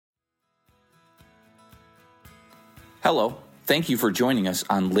Hello, thank you for joining us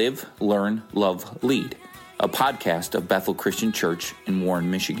on Live, Learn, Love, Lead, a podcast of Bethel Christian Church in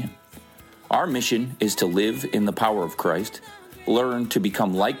Warren, Michigan. Our mission is to live in the power of Christ, learn to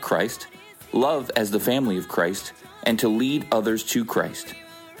become like Christ, love as the family of Christ, and to lead others to Christ.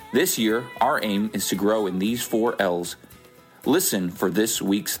 This year, our aim is to grow in these 4 L's. Listen for this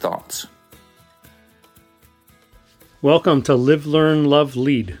week's thoughts. Welcome to Live, Learn, Love,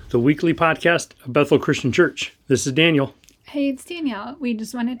 Lead, the weekly podcast of Bethel Christian Church. This is Daniel. Hey, it's Danielle. We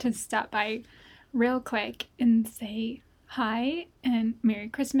just wanted to stop by real quick and say hi and Merry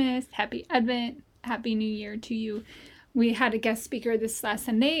Christmas, Happy Advent, Happy New Year to you. We had a guest speaker this last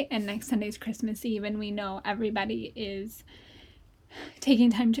Sunday, and next Sunday's Christmas Eve, and we know everybody is taking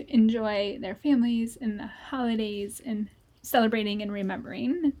time to enjoy their families and the holidays and celebrating and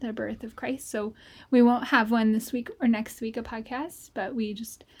remembering the birth of Christ. So we won't have one this week or next week, a podcast, but we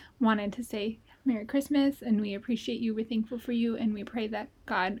just wanted to say Merry Christmas, and we appreciate you. We're thankful for you, and we pray that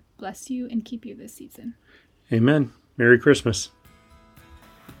God bless you and keep you this season. Amen. Merry Christmas.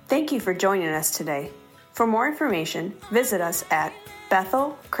 Thank you for joining us today. For more information, visit us at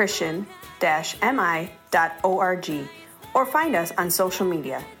bethelchristian-mi.org or find us on social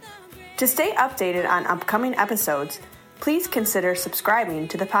media. To stay updated on upcoming episodes, please consider subscribing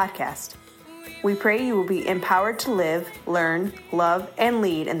to the podcast. We pray you will be empowered to live, learn, love, and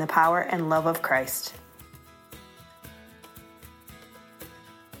lead in the power and love of Christ.